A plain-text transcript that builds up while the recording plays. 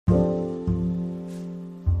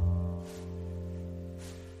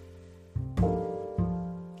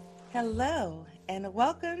Hello, and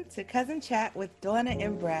welcome to Cousin Chat with Donna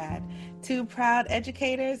and Brad, two proud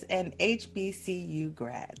educators and HBCU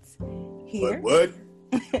grads. Here,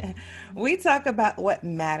 we talk about what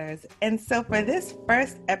matters. And so for this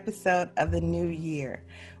first episode of the new year,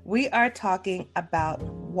 we are talking about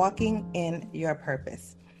walking in your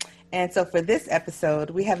purpose. And so for this episode,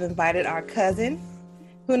 we have invited our cousin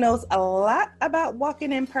who knows a lot about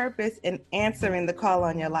walking in purpose and answering the call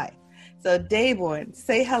on your life. So Dayborn,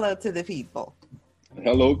 say hello to the people.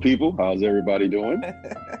 Hello, people. How's everybody doing?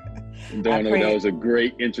 Donna, that was a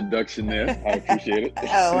great introduction there. I appreciate it.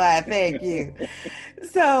 Thank you.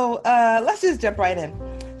 So let's just jump right in.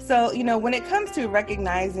 So, when it comes to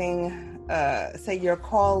recognizing, say, your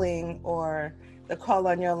calling or the call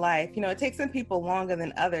on your life, it takes some people longer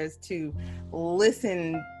than others to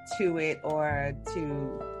listen to it or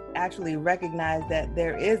to actually recognize that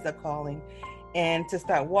there is a calling and to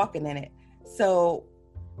start walking in it. So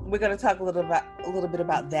we're going to talk a little bit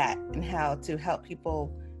about that and how to help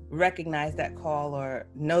people recognize that call or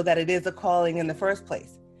know that it is a calling in the first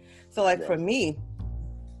place. So for me,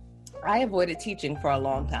 I avoided teaching for a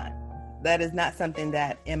long time. That is not something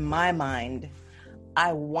that in my mind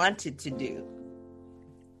I wanted to do,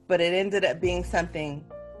 but it ended up being something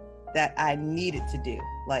that I needed to do.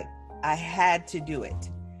 Like I had to do it.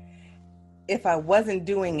 If I wasn't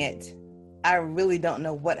doing it, I really don't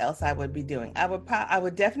know what else I would be doing. I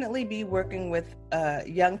would definitely be working with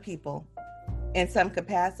young people in some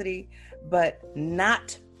capacity, but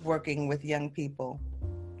not working with young people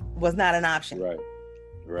was not an option. Right.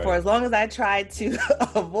 For as long as I tried to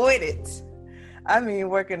avoid it,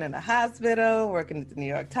 working in a hospital, working at the New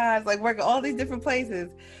York Times, working all these different places,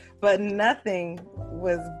 but nothing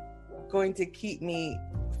was going to keep me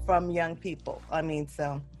from young people.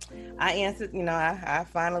 So I answered, I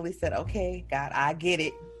finally said, okay, God, I get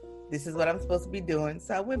it. This is what I'm supposed to be doing.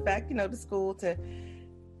 So I went back, to school to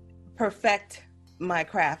perfect my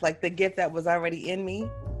craft, like the gift that was already in me.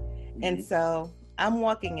 Mm-hmm. And so I'm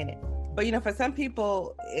walking in it. But, for some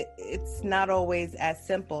people, it's not always as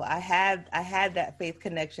simple. I had that faith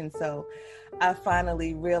connection. So I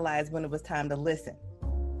finally realized when it was time to listen,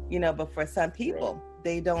 but for some people,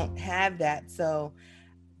 they don't have that. So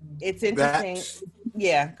it's interesting.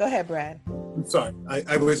 Yeah, go ahead, Brad. I'm sorry.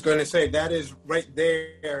 I was going to say that is right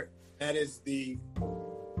there. That is the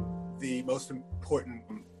most important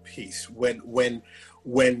piece when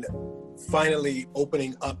finally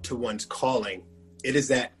opening up to one's calling. It is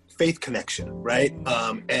that faith connection, right?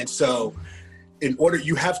 And so,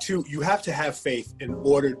 you have to have faith in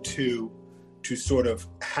order to sort of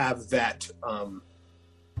have that.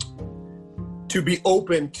 To be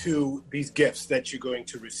open to these gifts that you're going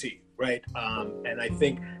to receive, right? And I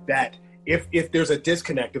think that if there's a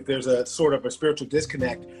disconnect, if there's a sort of a spiritual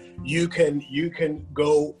disconnect, you can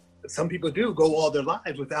go. Some people do go all their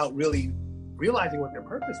lives without really realizing what their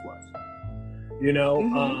purpose was,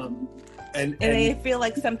 Mm-hmm. And they feel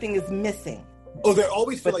like something is missing. Oh, they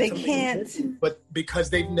always feel but like they something can't. is missing, but because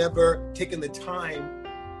they've never taken the time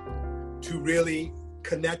to really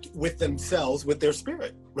connect with themselves, with their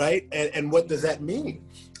spirit, right? And what does that mean?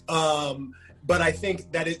 But I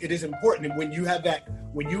think that it is important. And when you have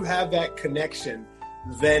that connection,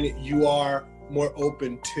 then you are more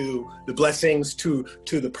open to the blessings, to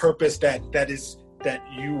the purpose that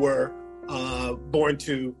you were born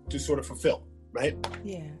to sort of fulfill, right?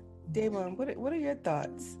 Yeah. Damon, what are your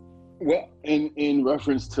thoughts? Well, in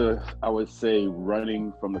reference to, I would say,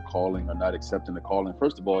 running from the calling or not accepting the calling,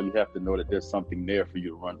 first of all, you have to know that there's something there for you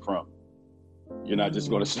to run from. You're not just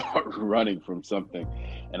going to start running from something.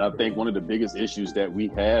 And I think one of the biggest issues that we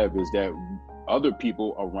have is that other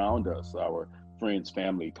people around us, our friends,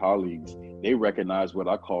 family, colleagues, they recognize what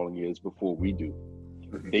our calling is before we do.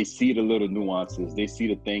 They see the little nuances. They see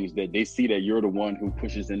the things that they see that you're the one who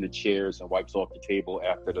pushes in the chairs and wipes off the table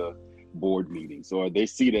after the board meetings, or they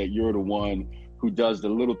see that you're the one who does the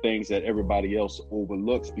little things that everybody else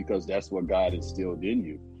overlooks because that's what God instilled in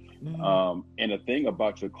you. Mm-hmm. And the thing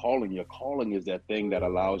about your calling is that thing that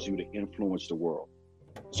allows you to influence the world.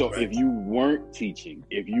 So if you weren't teaching,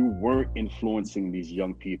 if you weren't influencing these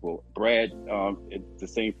young people, Brad, it's the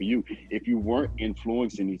same for you. If you weren't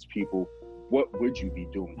influencing these people, what would you be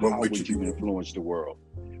doing? How would you influence the world?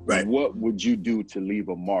 Right. What would you do to leave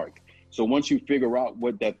a mark? So once you figure out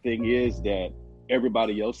what that thing is that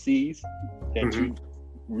everybody else sees, that you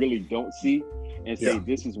really don't see, and say,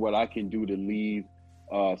 this is what I can do to leave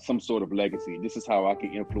some sort of legacy. This is how I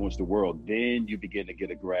can influence the world. Then you begin to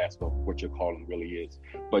get a grasp of what your calling really is.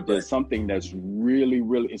 But there's something that's really,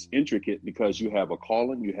 really, it's intricate because you have a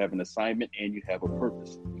calling, you have an assignment, and you have a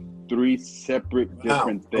purpose. 3 separate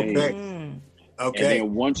different things. Okay. Okay. And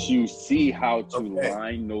then once you see how to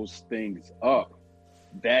line those things up,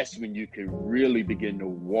 that's when you can really begin to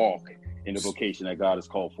walk in the vocation that God has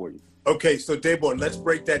called for you. Okay, so Dayborn, let's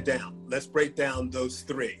break that down. Let's break down those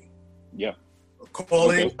three. Yeah.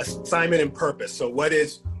 Calling, assignment, and purpose. So what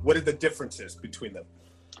are the differences between them?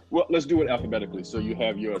 Well, let's do it alphabetically. So you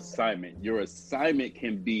have your assignment. Your assignment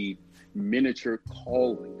can be miniature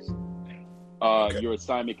callings. Your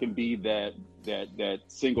assignment can be that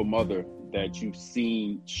single mother that you've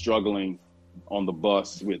seen struggling on the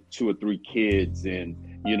bus with 2 or 3 kids, and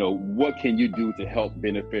what can you do to help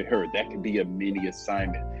benefit her? That could be a mini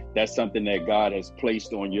assignment. That's something that God has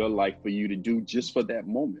placed on your life for you to do just for that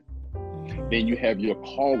moment. Then you have your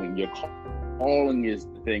calling. Your calling is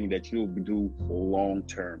the thing that you'll do long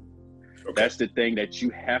term. Okay. That's the thing that you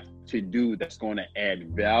have to do that's going to add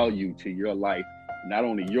value to your life, not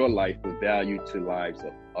only your life, but value to lives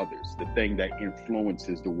of others, the thing that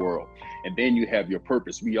influences the world. And then you have your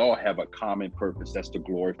purpose. We all have a common purpose. That's to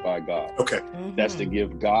glorify God. Okay. Mm-hmm. That's to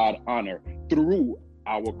give God honor through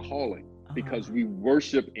our calling, because we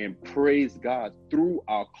worship and praise God through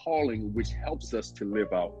our calling, which helps us to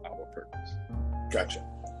live out our purpose. Gotcha.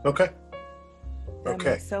 Okay. That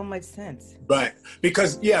makes so much sense. Right.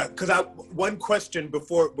 Because one question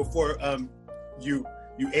before you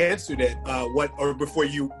answered it, before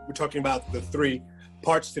you were talking about the 3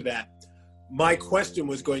 parts to that, my question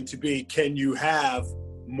was going to be, can you have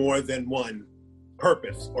more than one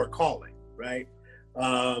purpose or calling, right?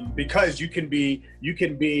 Because you can be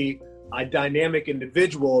a dynamic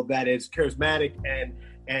individual that is charismatic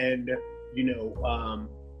and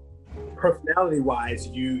personality wise,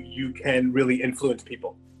 you can really influence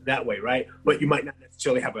people that way, right? But you might not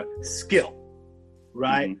necessarily have a skill,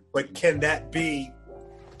 right? Mm-hmm. But can that be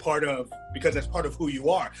because that's part of who you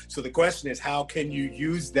are? So the question is, how can you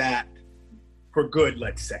use that for good,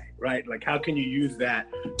 let's say, right? Like, how can you use that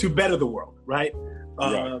to better the world, right?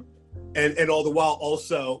 Right. And all the while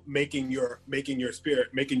also making your spirit,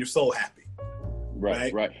 making your soul happy.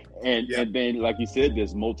 Right. And then, like you said,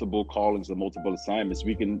 there's multiple callings and multiple assignments.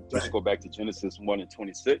 We can just go back to Genesis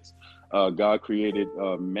 1:26. God created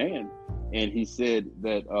man, and he said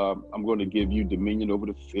that I'm going to give you dominion over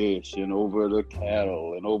the fish and over the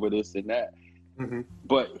cattle and over this and that. Mm-hmm.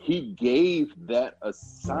 But he gave that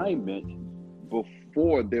assignment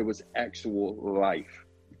before there was actual life.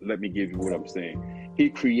 Let me give you what I'm saying. He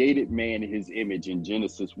created man in his image in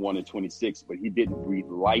Genesis 1:26, but he didn't breathe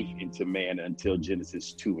life into man until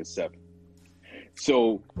Genesis 2:7.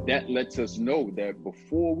 So that lets us know that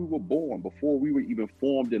before we were born, before we were even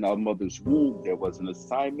formed in our mother's womb, there was an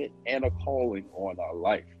assignment and a calling on our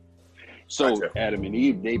life. So gotcha. Adam and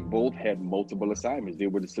Eve, they both had multiple assignments. They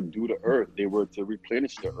were to subdue the earth. They were to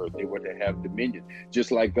replenish the earth. They were to have dominion,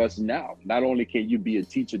 just like us now. Not only can you be a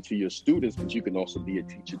teacher to your students, but you can also be a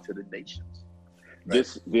teacher to the nations. Right.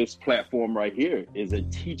 This platform right here is a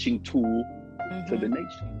teaching tool to the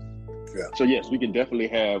nations. Yeah. So yes, we can definitely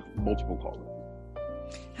have multiple callings.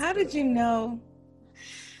 How did you know?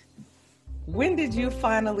 When did you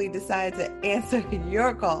finally decide to answer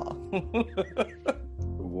your call?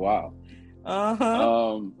 Wow.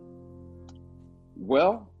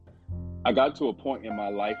 Well, I got to a point in my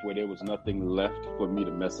life where there was nothing left for me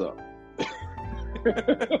to mess up.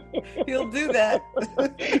 You'll do that.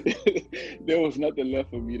 There was nothing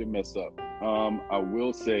left for me to mess up. I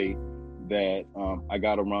will say that I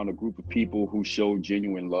got around a group of people who showed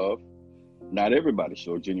genuine love. Not everybody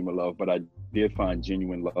showed genuine love, but I did find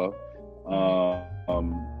genuine love.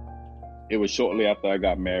 It was shortly after I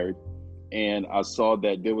got married, and I saw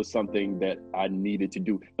that there was something that I needed to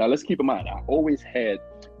do. Now, let's keep in mind, I always had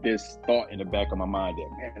this thought in the back of my mind that,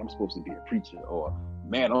 man, I'm supposed to be a preacher, or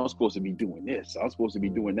man, I'm supposed to be doing this, I'm supposed to be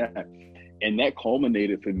doing that. And that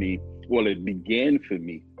culminated for me, it began for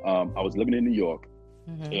me. I was living in New York,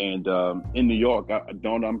 and in New York,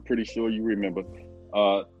 I'm pretty sure you remember,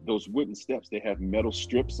 those wooden steps, they have metal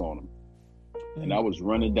strips on them. And I was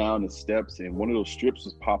running down the steps, and one of those strips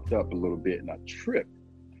was popped up a little bit, and I tripped.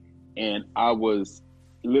 And I was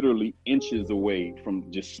literally inches away from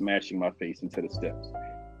just smashing my face into the steps.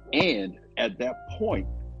 And at that point,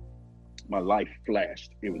 my life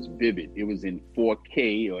flashed. It was vivid. It was in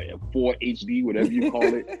 4K or 4 HD, whatever you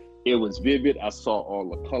call it. It was vivid. I saw all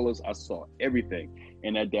the colors. I saw everything.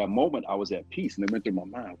 And at that moment, I was at peace. And it went through my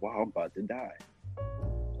mind, wow, I'm about to die.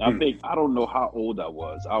 I don't know how old I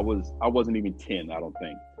was. I wasn't even 10, I don't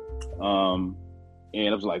think. And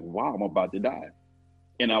I was like, wow, I'm about to die.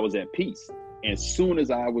 And I was at peace. And as soon as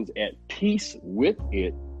I was at peace with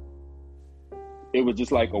it, it was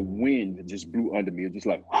just like a wind that just blew under me. It was just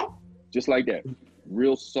like, whoo, just like that.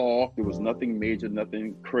 real soft. There was nothing major,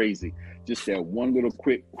 nothing crazy. Just that one little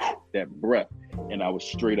quick, that breath. And I was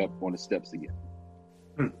straight up on the steps again.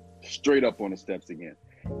 Straight up on the steps again.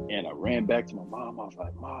 And I ran back to my mom. I was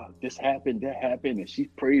like, Mom, this happened, that happened. And she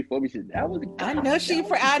prayed for me. She said, that was God. I know she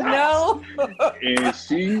prayed. I know. And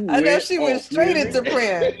she went I know she went off. straight into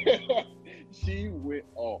prayer. She went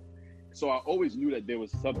off. So I always knew that there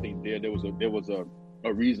was something there. There was a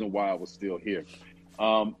reason why I was still here.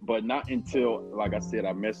 But not until, like I said,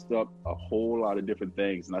 I messed up a whole lot of different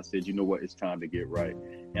things. And I said, you know what? It's time to get right.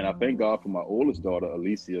 And I thank God for my oldest daughter,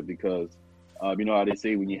 Alicia, because you know how they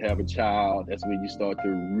say when you have a child, that's when you start to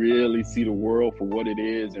really see the world for what it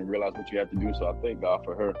is and realize what you have to do. So I thank God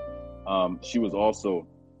for her. She was also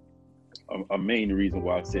a main reason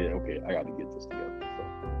why I said, okay, I got to get this together.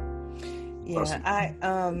 So. Yeah,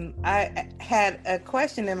 Awesome. I had a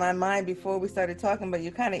question in my mind before we started talking, but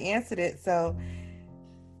you kind of answered it. So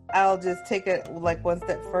I'll just take it like one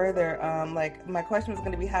step further. Like my question was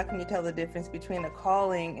going to be, how can you tell the difference between a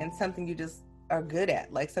calling and something you just are good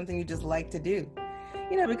at, like something you just like to do?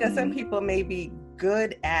 You know, because some people may be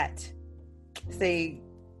good at, say,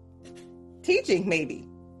 teaching maybe,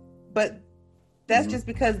 but that's just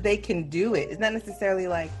because they can do it. It's not necessarily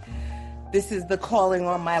like this is the calling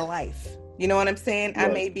on my life. You know what I'm saying? Right.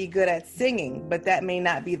 I may be good at singing, but that may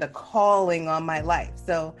not be the calling on my life.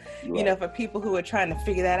 So, you know, for people who are trying to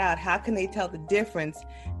figure that out, how can they tell the difference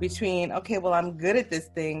between, okay, well, I'm good at this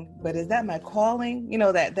thing, but is that my calling? You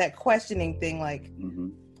know, that questioning thing, like,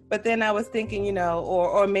 but then I was thinking, you know,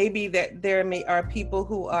 or maybe that there are people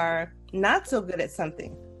who are not so good at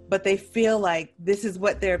something, but they feel like this is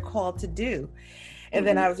what they're called to do. And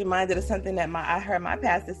then I was reminded of something that I heard my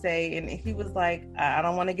pastor say, and he was like, I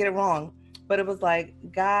don't want to get it wrong, but it was like,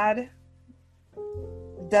 God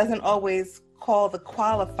doesn't always call the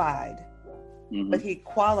qualified, but he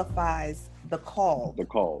qualifies the called. The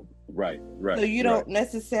called, right. So you don't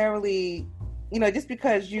necessarily, you know, just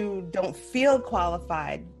because you don't feel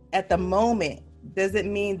qualified at the moment,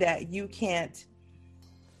 doesn't mean that you can't,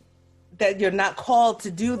 that you're not called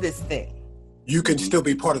to do this thing. You can still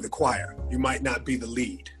be part of the choir. You might not be the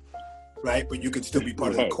lead, right? But you can still be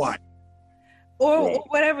part of the choir. Or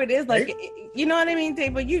whatever it is, like, you know what I mean,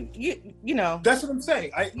 Dave? But you know. That's what I'm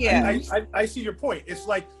saying. I see your point. It's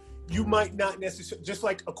like you might not necessarily, just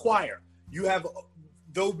like a choir, you have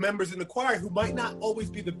those members in the choir who might not always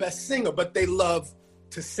be the best singer, but they love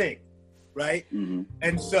to sing, right?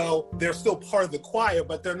 And so they're still part of the choir,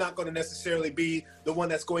 but they're not going to necessarily be the one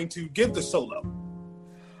that's going to give the solo.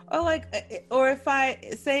 Or like, or if I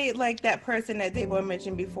say like that person that Dave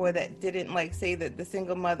mentioned before that didn't like say that the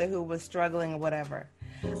single mother who was struggling or whatever,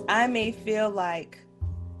 I may feel like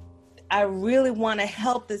I really want to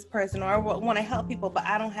help this person or I want to help people, but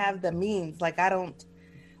I don't have the means. Like I don't,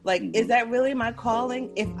 like, is that really my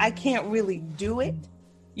calling if I can't really do it?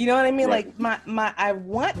 You know what I mean? Like my I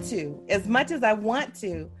want to, as much as I want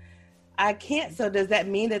to, I can't. So does that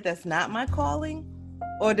mean that that's not my calling?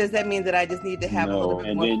 Or does that mean that I just need to have a little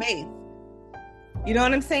bit more faith? You know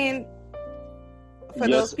what I'm saying? For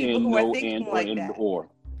those people who are thinking like that.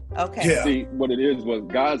 Okay. Yeah. See, what it is was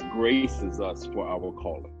God's graces us for our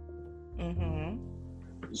calling.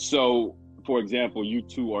 So, for example, you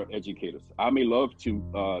two are educators. I may love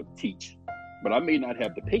to teach, but I may not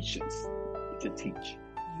have the patience to teach.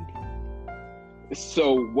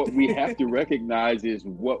 So what we have to recognize is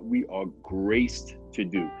what we are graced to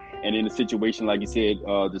do. And in a situation, like you said,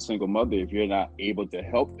 the single mother, if you're not able to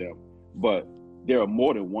help them, but there are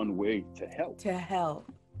more than one way to help.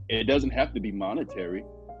 It doesn't have to be monetary.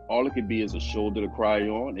 All it could be is a shoulder to cry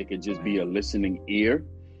on. It could just be a listening ear.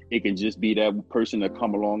 It can just be that person to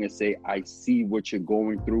come along and say, I see what you're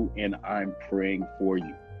going through and I'm praying for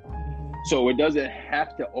you. So it doesn't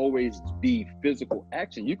have to always be physical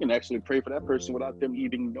action. You can actually pray for that person without them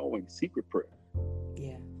even knowing, secret prayer.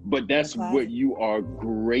 But that's what you are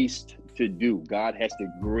graced to do. God has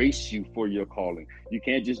to grace you for your calling. You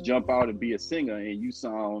can't just jump out and be a singer and you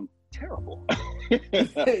sound terrible.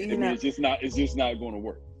 It's just not going to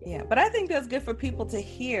work. Yeah, but I think that's good for people to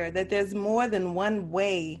hear that there's more than one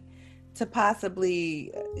way to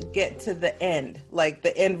possibly get to the end, like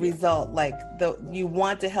the end result. Like you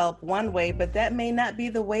want to help one way, but that may not be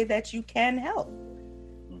the way that you can help.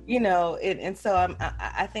 You know, and so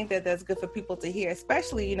I think that that's good for people to hear,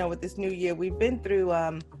 especially, you know, with this new year. We've been through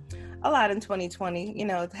a lot in 2020. You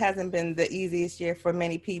know, it hasn't been the easiest year for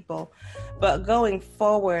many people. But going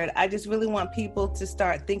forward, I just really want people to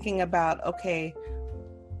start thinking about, okay,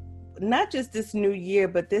 not just this new year,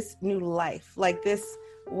 but this new life, like this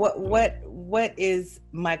what is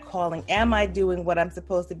my calling? Am I doing what I'm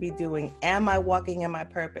supposed to be doing? Am I walking in my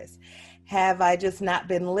purpose? Have I just not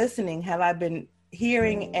been listening? Have I been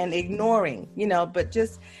hearing and ignoring? But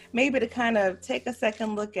just maybe to kind of take a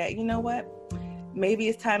second look at, you know what? Maybe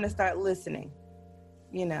it's time to start listening,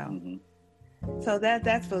 Mm-hmm. So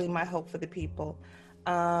that's really my hope for the people.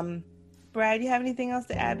 Brad, you have anything else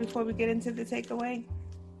to add before we get into the takeaway?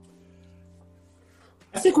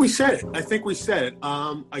 I think we said it.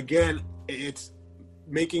 Again, it's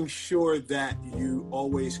making sure that you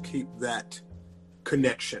always keep that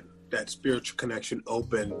connection, that spiritual connection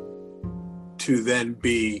open to then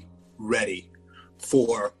be ready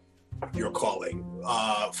for your calling,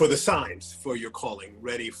 for the signs for your calling,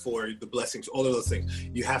 ready for the blessings, all of those things.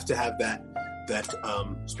 You have to have that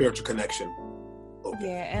spiritual connection open.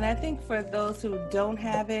 Yeah, and I think for those who don't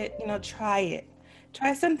have it, try it.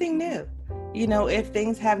 Try something new. If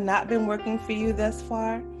things have not been working for you thus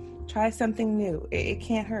far, try something new. It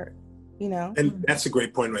can't hurt, And that's a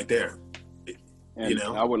great point right there. And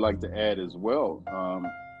I would like to add as well,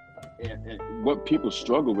 and what people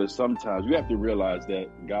struggle with sometimes, you have to realize that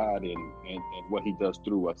God and what he does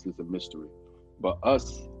through us is a mystery. But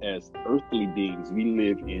us as earthly beings, we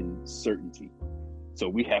live in certainty. So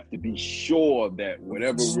we have to be sure that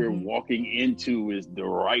whatever we're walking into is the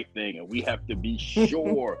right thing. And we have to be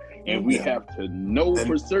sure and we have to know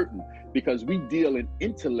for certain, because we deal in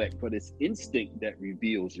intellect, but it's instinct that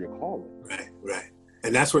reveals your calling. Right.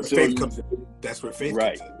 And that's where faith comes in. That's where faith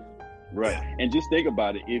comes in. Right. Yeah. And just think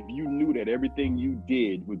about it. If you knew that everything you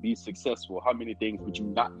did would be successful, how many things would you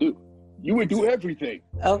not do? You would do everything.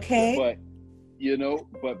 Okay. But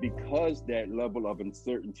because that level of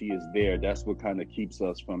uncertainty is there, that's what kind of keeps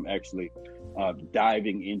us from actually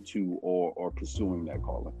diving into or pursuing that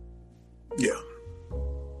calling.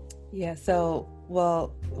 Yeah. So,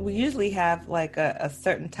 we usually have like a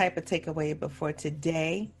certain type of takeaway, but for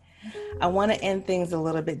today, I want to end things a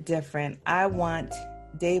little bit different. I want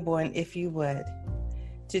Dayborn, if you would,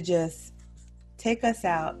 to just take us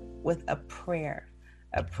out with a prayer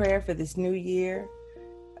for this new year,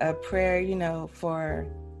 a prayer, for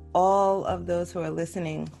all of those who are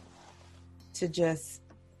listening to just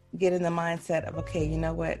get in the mindset of, okay, you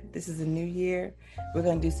know what? This is a new year. We're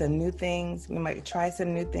going to do some new things. We might try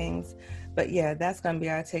some new things. But yeah, that's going to be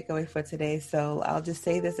our takeaway for today. So I'll just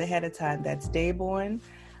say this ahead of time. That's Dayborn.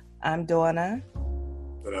 I'm Donna.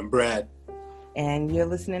 And I'm Brad. And you're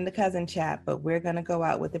listening to Cousin Chat, but we're going to go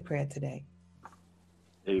out with a prayer today.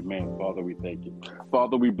 Amen. Father, we thank you.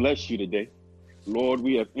 Father, we bless you today. Lord,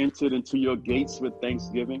 we have entered into your gates with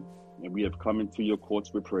thanksgiving, and we have come into your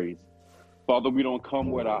courts with praise. Father, we don't come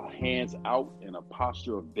with our hands out in a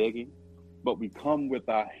posture of begging, but we come with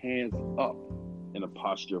our hands up in a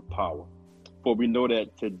posture of power. For we know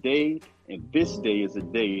that today and this day is a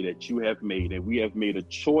day that you have made, and we have made a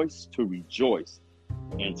choice to rejoice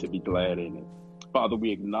and to be glad in it. Father,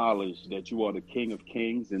 we acknowledge that you are the King of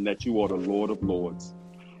Kings and that you are the Lord of Lords.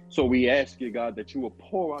 So we ask you, God, that you will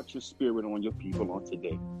pour out your spirit on your people on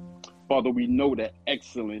today. Father, we know that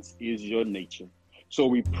excellence is your nature. So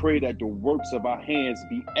we pray that the works of our hands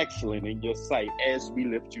be excellent in your sight as we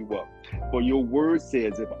lift you up. For your word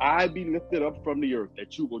says, if I be lifted up from the earth,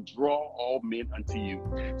 that you will draw all men unto you.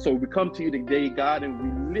 So we come to you today, God, and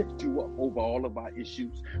we lift you up over all of our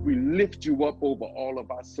issues. We lift you up over all of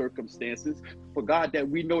our circumstances. For God, that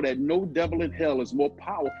we know that no devil in hell is more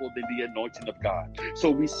powerful than the anointing of God. So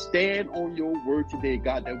we stand on your word today,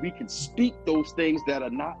 God, that we can speak those things that are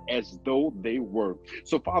not as though they were.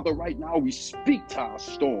 So Father, right now we speak to our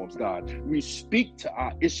storms, God. We speak to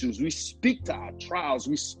our issues. We speak to our trials.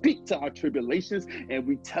 We speak to our tribulations, and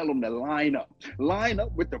we tell them to line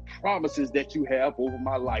up with the promises that you have over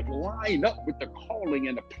my life. Line up with the calling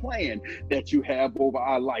and the plan that you have over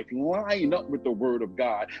our life. Line up with the word of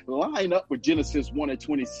God. Line up with Genesis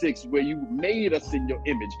 1:26, where you made us in your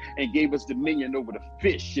image and gave us dominion over the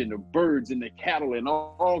fish and the birds and the cattle and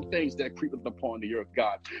all things that creepeth upon the earth,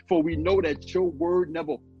 God. For we know that your word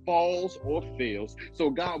never falls or fails. So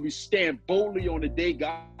God, we stand boldly on the day,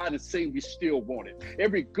 God, and say we still want it.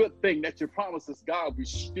 Every good thing that you promised us, God, we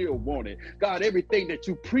still want it. God, everything that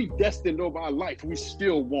you predestined over our life, we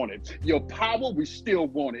still want it. Your power, we still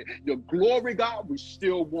want it. Your glory, God, we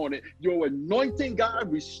still want it. Your anointing, God,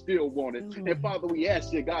 we still want it. And Father, we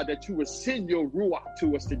ask you, God, that you would send your ruach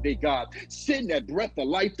to us today, God. Send that breath of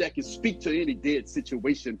life that can speak to any dead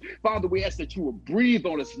situation. Father, we ask that you would breathe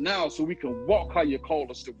on us now so we can walk how you called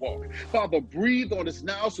us to walk. Father, breathe on us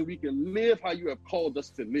now so we can live how you have called us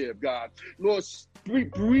to live, God. Lord,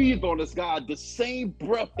 breathe on us, God, the same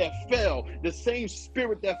breath that fell, the same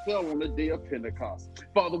spirit that fell on the day of Pentecost.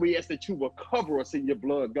 Father, we ask that you will cover us in your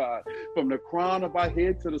blood, God, from the crown of our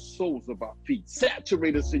head to the soles of our feet.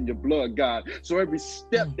 Saturate us in your blood, God, so every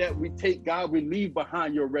step that we take, God, we leave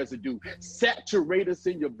behind your residue. Saturate us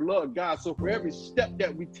in your blood, God, so for every step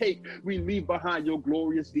that we take, we leave behind your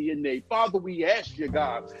glorious DNA. Father, we ask you,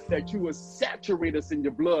 God, that you will saturate us in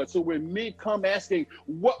your blood, so when men come asking,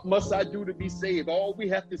 what must I do to be saved? All we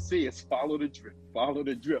have to say is follow the drip. Follow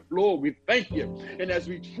the drip. Lord, we thank you. And as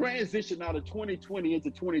we transition out of 2020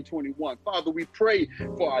 into 2021, Father, we pray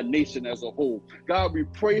for our nation as a whole. God, we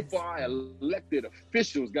pray for our elected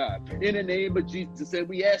officials, God, in the name of Jesus. And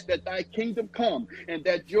we ask that thy kingdom come and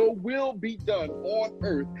that your will be done on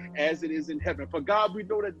earth as it is in heaven. For God, we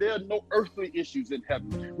know that there are no earthly issues in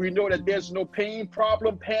heaven. We know that there's no pain,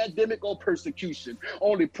 problem, pandemic, or persecution.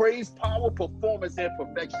 Only praise, power, performance, and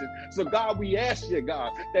perfection. So God, we ask you,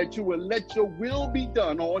 God, that you will let your will be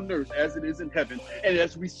done on earth as it is in heaven. And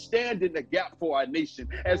as we stand in the gap for our nation,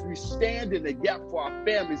 as we stand in the gap for our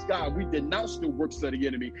families, God, we denounce the works of the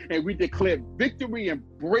enemy and we declare victory and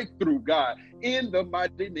breakthrough, God, in the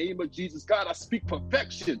mighty name of Jesus. God, I speak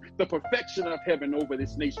perfection, the perfection of heaven over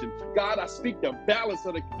this nation. God, I speak the balance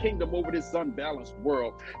of the kingdom over this unbalanced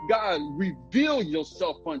world. God, reveal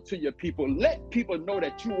yourself unto your people. Let people know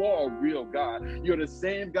that you are a real God. You're the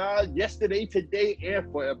same God yesterday, today,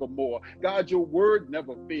 and forevermore. God, your word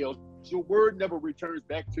never fails. Your word never returns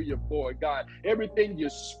back to your void, God. Everything you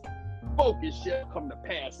spoke, it shall come to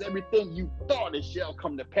pass. Everything you thought, it shall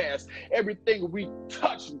come to pass. Everything we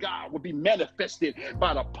touch, God, will be manifested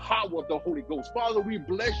by the power of the Holy Ghost. Father, we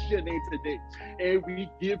bless your name today, and we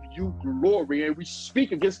give you glory, and we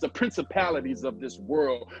speak against the principalities of this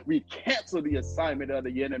world. We cancel the assignment of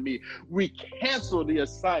the enemy. We cancel the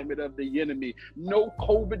assignment of the enemy. No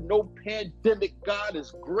COVID, no pandemic. God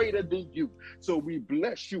is greater than you. So we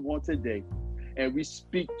bless you on today. And we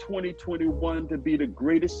speak 2021 to be the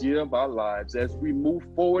greatest year of our lives as we move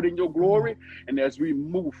forward in your glory and as we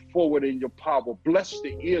move forward in your power. Bless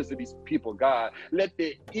the ears of these people, God. Let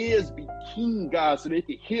their ears be keen, God, so they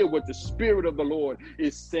can hear what the Spirit of the Lord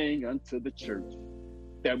is saying unto the church,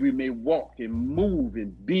 that we may walk and move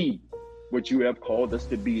and be what you have called us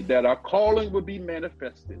to be, that our calling will be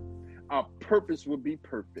manifested, our purpose will be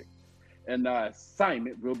perfect, and our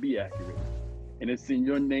assignment will be accurate. And it's in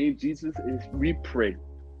your name, Jesus, we pray.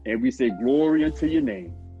 And we say glory unto your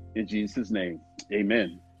name. In Jesus' name,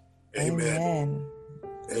 amen. Amen.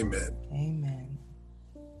 Amen. Amen.